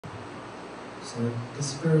So the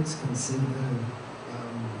spirits can see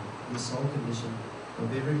the soul condition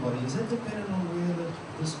of everybody. Is that dependent on where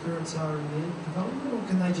the spirits are in their development, or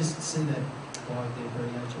can they just see that by their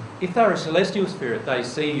very nature? If they're a celestial spirit, they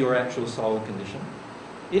see your actual soul condition.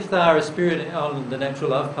 If they are a spirit on the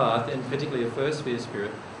natural love path, and particularly a first sphere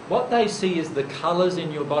spirit, what they see is the colours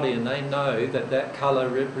in your body, and they know that that colour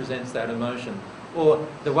represents that emotion. Or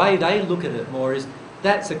the way they look at it more is,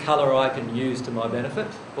 that's a colour I can use to my benefit,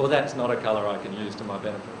 or that's not a colour I can use to my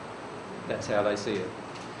benefit. That's how they see it.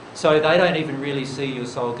 So they don't even really see your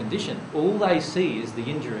soul condition. All they see is the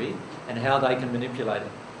injury and how they can manipulate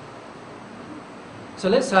it. So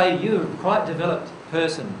let's say you're a quite developed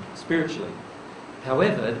person spiritually.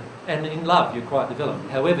 However, and in love you're quite developed.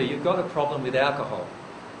 However, you've got a problem with alcohol.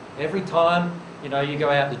 Every time you go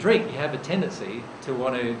out to drink, you have a tendency to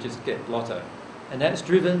want to just get blotto. And that's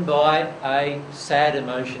driven by a sad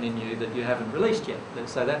emotion in you that you haven't released yet.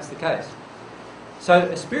 So that's the case. So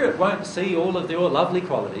a spirit won't see all of your lovely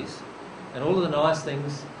qualities and all of the nice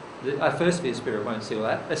things. A first sphere spirit won't see all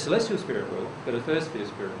that. A celestial spirit will, but a first sphere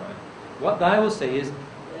spirit won't. What they will see is,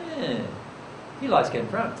 he likes getting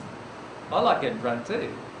drunk. I like getting drunk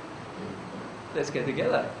too. Let's get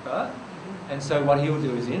together, right? And so what he'll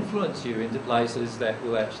do is influence you into places that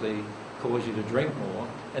will actually cause you to drink more,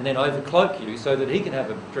 and then overcloak you so that he can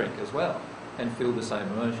have a drink as well and feel the same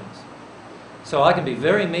emotions. So I can be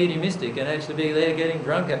very mediumistic and actually be there getting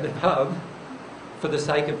drunk at the pub for the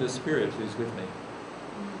sake of the spirit who's with me.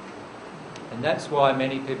 And that's why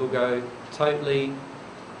many people go totally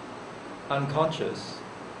unconscious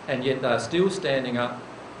and yet they're still standing up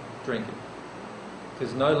drinking.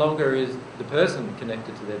 Because no longer is the person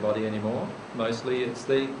connected to their body anymore. Mostly it's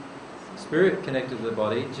the spirit connected to the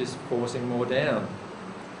body, just forcing more down.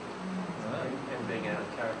 Right? And being out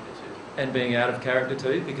of character too. And being out of character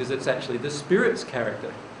too, because it's actually the spirit's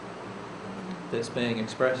character that's being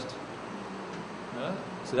expressed. Right?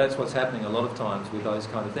 So that's what's happening a lot of times with those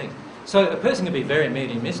kind of things. So a person can be very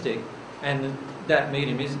mediumistic, and that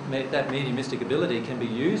mediumistic ability can be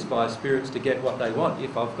used by spirits to get what they want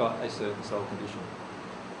if I've got a certain soul condition.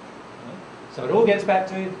 Right? So it all gets back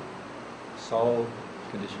to soul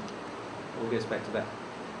condition. All gets back to that.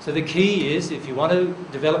 So the key is, if you want to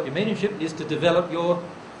develop your mediumship, is to develop your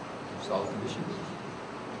soul condition.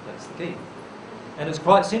 That's the key. And it's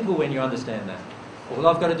quite simple when you understand that. All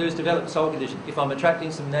I've got to do is develop the soul condition. If I'm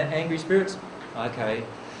attracting some angry spirits, okay,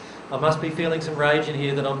 I must be feeling some rage in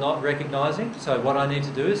here that I'm not recognising. So what I need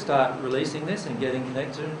to do is start releasing this and getting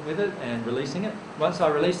connected with it and releasing it. Once I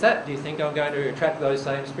release that, do you think I'm going to attract those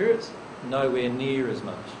same spirits? Nowhere near as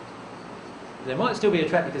much. They might still be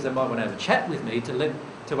attracted because they might want to have a chat with me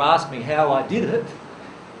to ask me how I did it,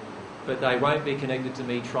 but they won't be connected to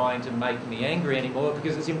me trying to make me angry anymore,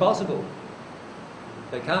 because it's impossible.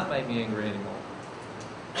 They can't make me angry anymore.